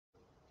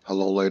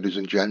Hello ladies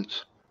and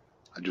gents,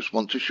 I just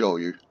want to show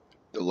you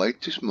the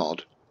latest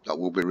mod that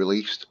will be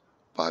released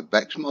by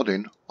Becs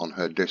Modding on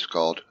her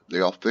Discord,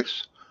 The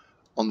Office,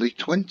 on the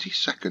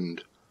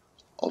 22nd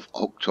of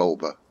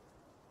October.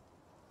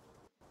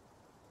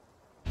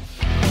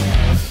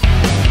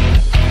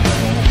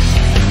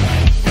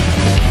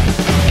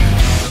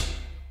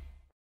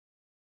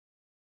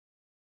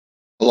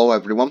 Hello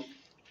everyone,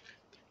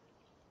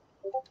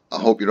 I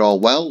hope you're all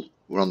well.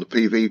 We're on the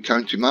PV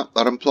county map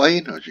that I'm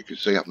playing. As you can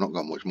see, I've not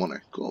got much money.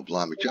 God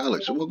blimey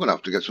Charlie, so we're going to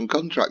have to get some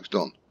contracts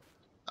done.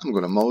 I'm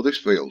going to mow this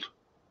field.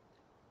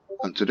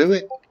 And to do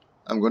it,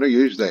 I'm going to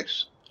use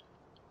this.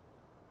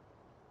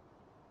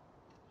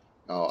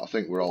 Now, I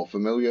think we're all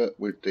familiar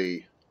with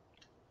the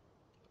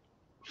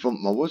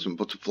front mowers and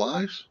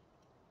butterflies.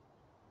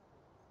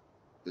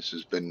 This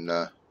has been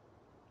done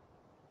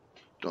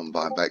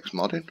by Becs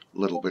Modding, a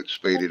little bit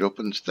speeded up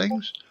and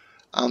things.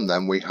 And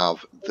then we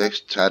have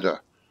this tedder.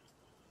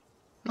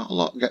 Not a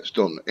lot gets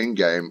done in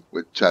game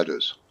with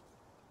tedders,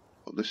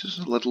 but this is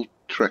a little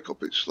trick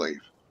up its sleeve.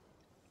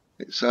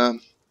 It's a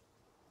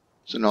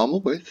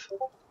normal width.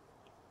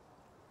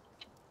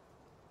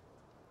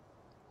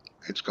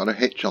 It's got a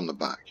hitch on the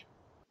back.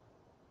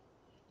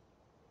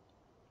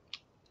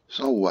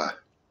 So what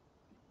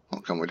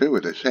can we do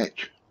with this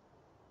hitch?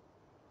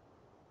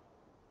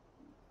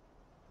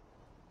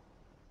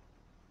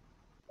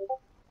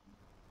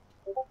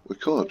 We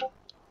could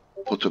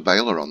put a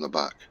baler on the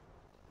back.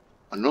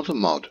 Another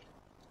mod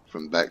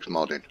from Becs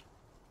Modding.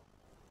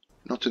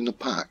 Not in the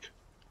pack,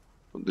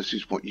 but this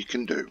is what you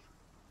can do.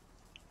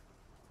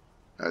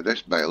 Now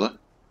this baler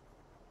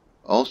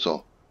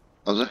also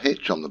has a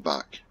hitch on the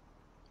back.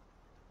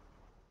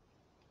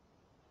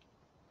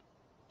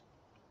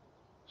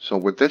 So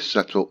with this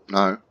setup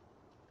now,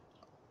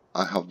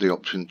 I have the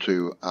option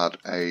to add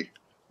a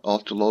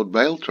auto-load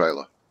bale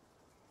trailer.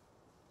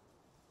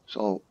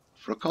 So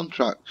for a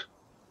contract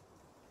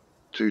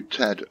to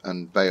ted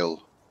and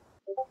bale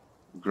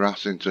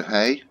grass into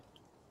hay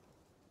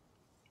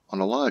on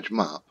a large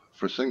map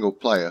for a single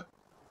player,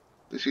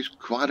 this is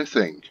quite a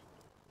thing.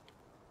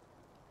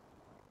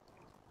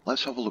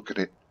 Let's have a look at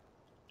it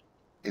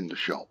in the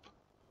shop.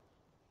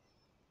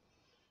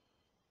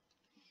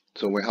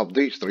 So we have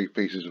these three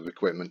pieces of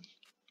equipment.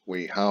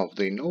 We have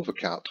the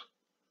NovaCat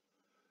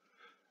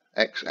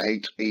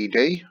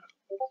X8ED,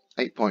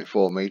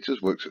 8.4 meters,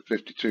 works at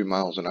 52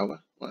 miles an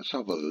hour. Let's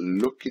have a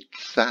look at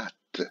that.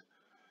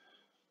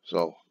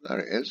 So there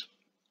it is.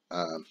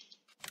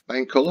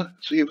 Main colour.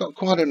 So you've got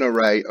quite an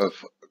array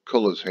of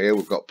colours here.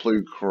 We've got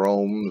blue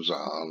chromes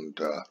and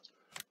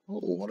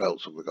what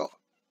else have we got?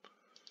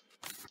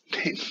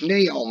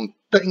 Neon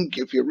pink,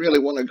 if you really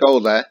want to go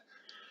there.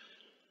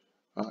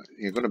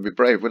 You're going to be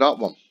brave with that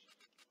one.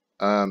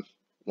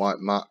 White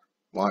matte,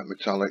 white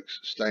metallics,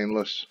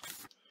 stainless.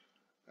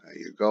 There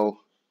you go.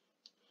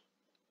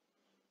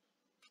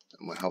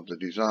 And we have the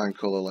design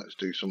colour. Let's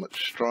do some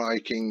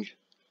striking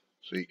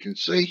so you can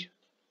see.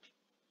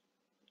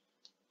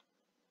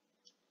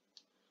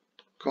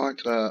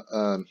 Quite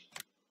a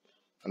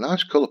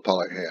nice colour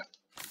palette here.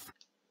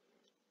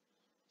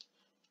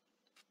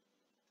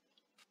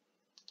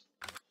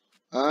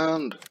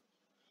 And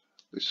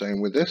the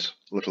same with this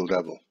little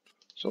devil.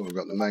 So we've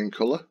got the main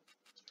colour.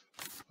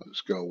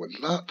 Let's go with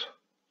that.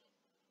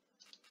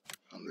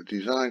 And the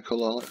design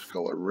colour, let's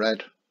go with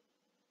red.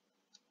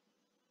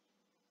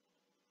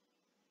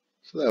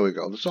 So there we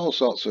go. There's all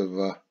sorts of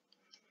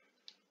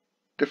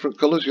different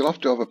colours. You'll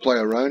have to have a play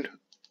around.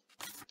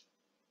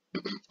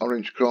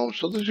 Orange chrome.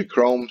 So there's your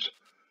chromes.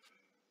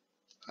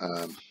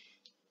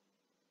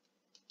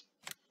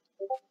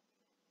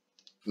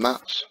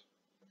 Mattes.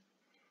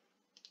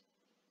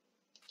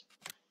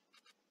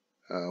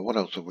 What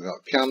else have we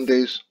got?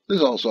 Candies.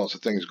 There's all sorts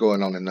of things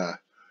going on in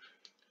there.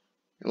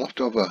 You'll have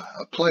to have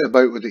a play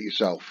about with it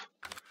yourself.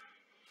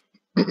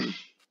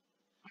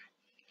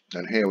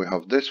 And here we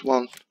have this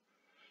one.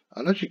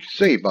 And as you can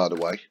see, by the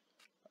way,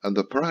 and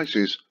the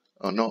prices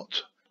are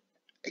not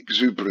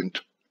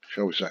exuberant,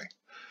 shall we say.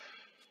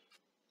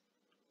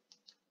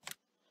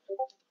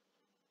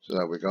 So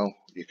there we go.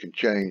 You can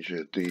change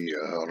the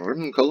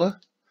rim colour.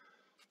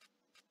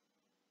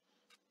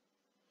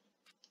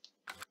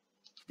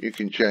 You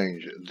can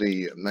change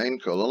the main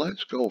colour.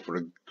 Let's go for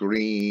a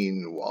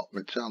green,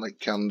 metallic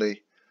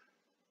candy.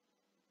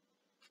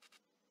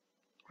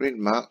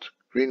 Green matte,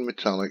 green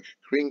metallic,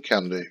 green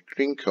candy,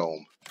 green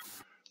chrome.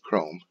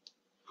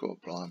 God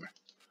blimey.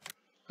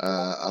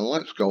 And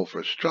let's go for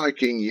a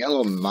striking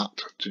yellow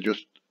matte to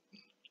just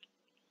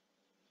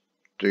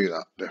do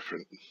that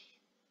different.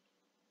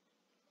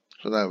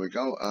 So there we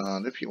go.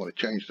 And if you want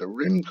to change the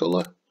rim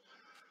colour,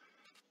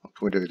 what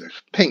can we do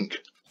this? Pink.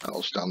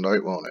 That'll stand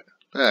out, won't it?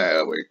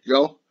 There we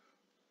go.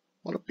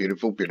 What a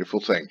beautiful,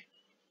 beautiful thing.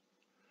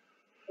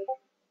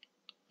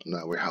 And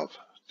there we have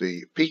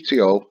the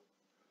PTO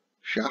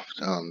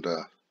shaft and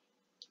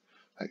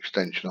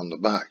extension on the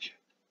back.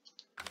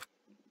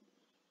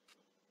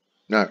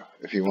 Now,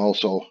 if you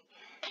also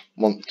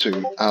want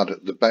to add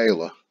the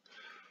baler,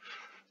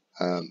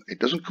 it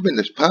doesn't come in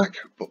this pack,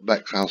 but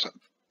Becs has a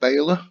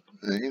baler.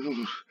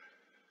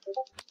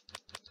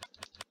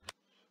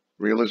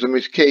 Realism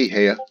is key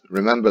here.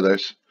 Remember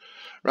this.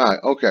 Right,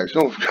 okay,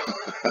 so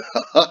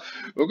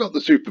we've got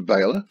the super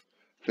baler,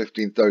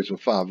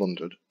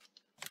 15,500.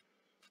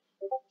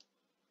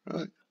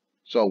 Right,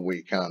 so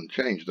we can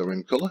change the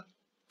rim colour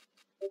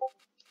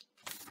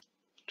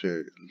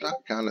to that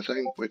kind of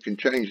thing. We can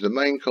change the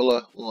main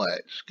colour.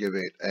 Let's give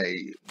it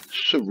a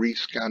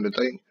cerise kind of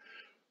thing.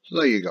 So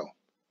there you go.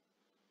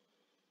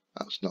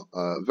 That's not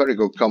a very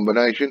good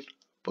combination,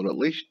 but at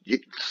least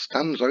it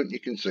stands out and you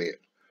can see it.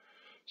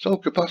 So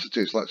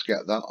capacities, let's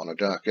get that on a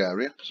dark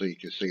area so you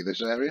can see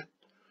this area.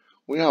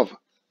 We have,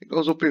 it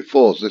goes up in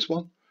fours, this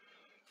one,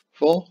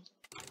 4,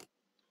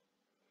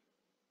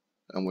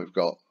 and we've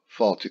got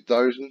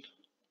 40,000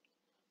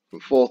 from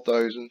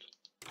 4,000,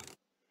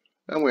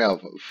 and we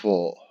have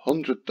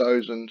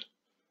 400,000,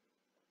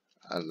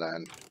 and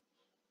then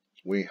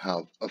we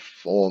have a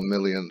 4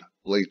 million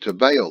litre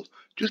bale,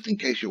 just in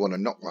case you want to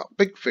knock that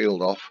big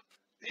field off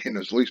in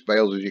as least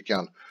bales as you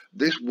can.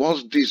 This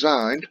was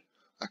designed,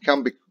 I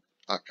can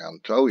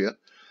tell you,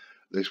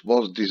 this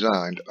was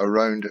designed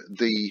around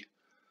the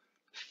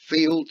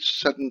Field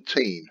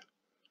 17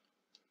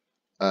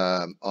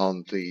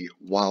 on the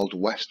Wild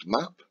West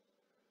map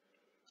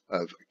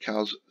of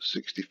CAS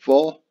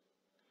 64.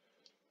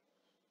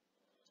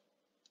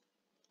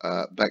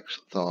 Becs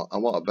thought, I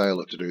want a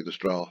baler to do the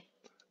straw,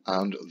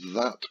 and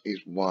that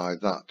is why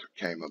that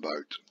came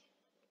about.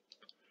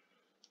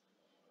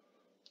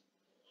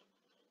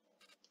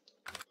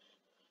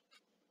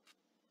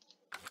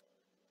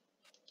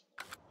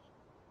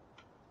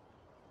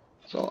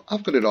 So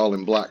I've got it all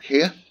in black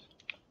here.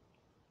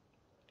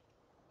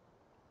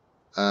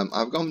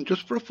 I've gone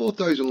just for a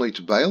 4,000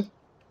 litre bale.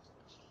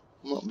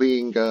 I'm not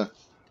being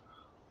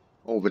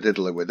over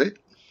diddly with it.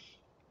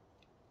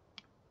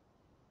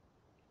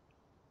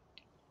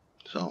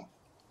 So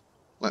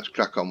let's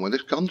crack on with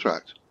this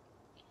contract.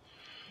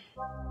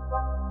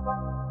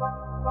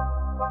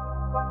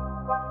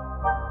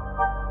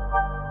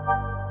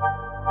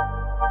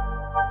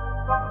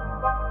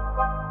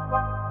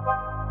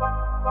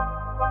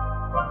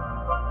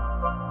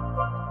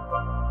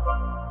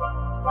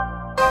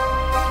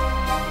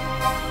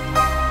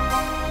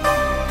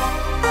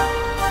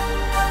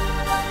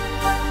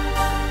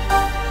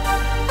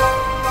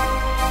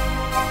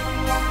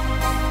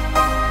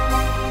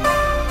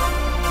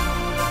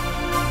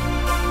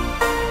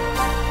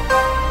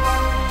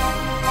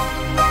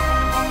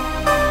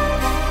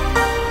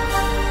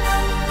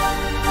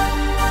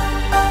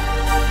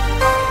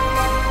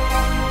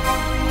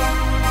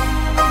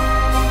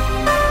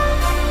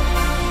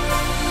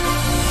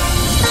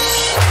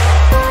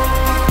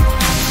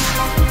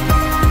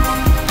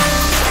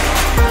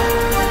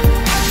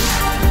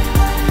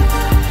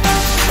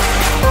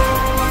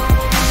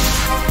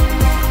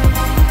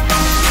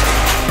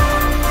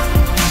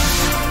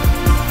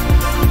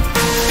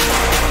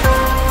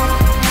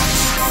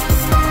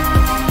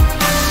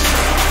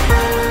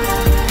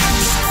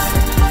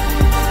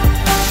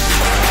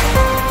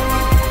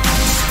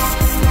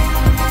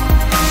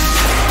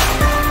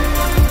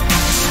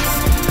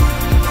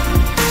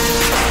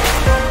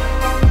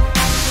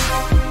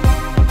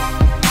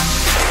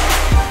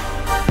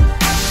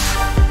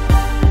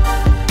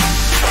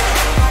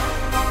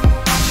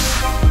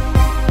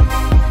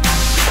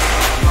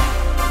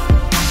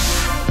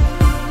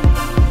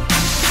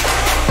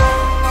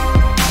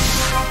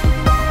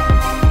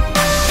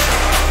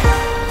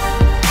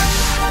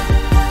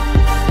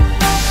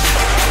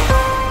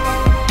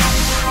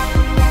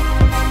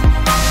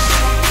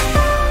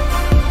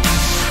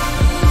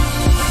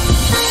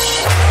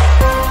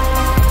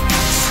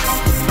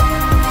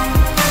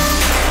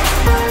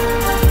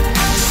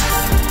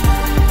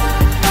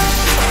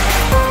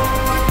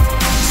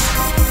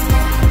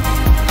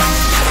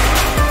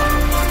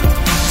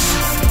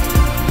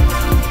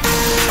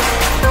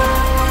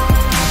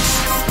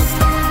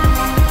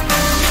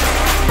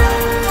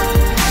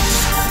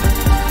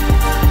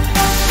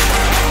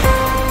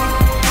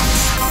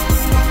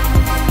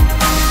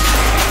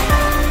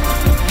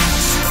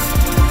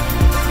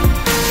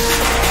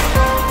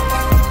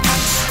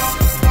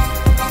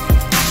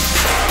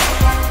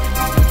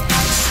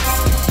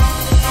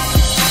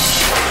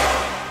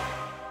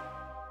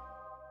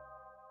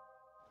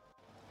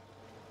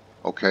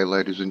 Okay,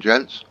 ladies and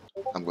gents,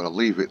 I'm going to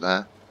leave it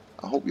there.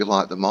 I hope you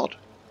like the mod.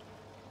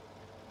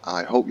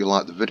 I hope you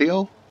like the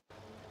video.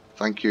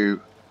 Thank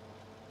you,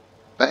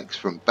 Becs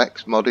from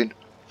Becs Modding,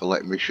 for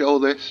letting me show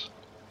this.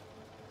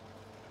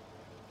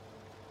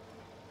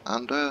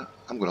 And I'm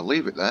going to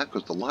leave it there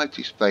because the light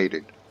is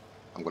fading.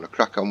 I'm going to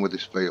crack on with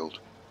this field.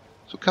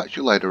 So catch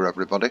you later,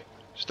 everybody.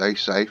 Stay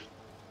safe.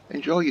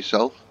 Enjoy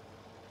yourself.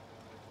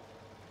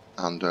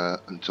 And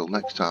until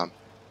next time,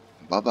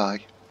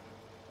 bye-bye.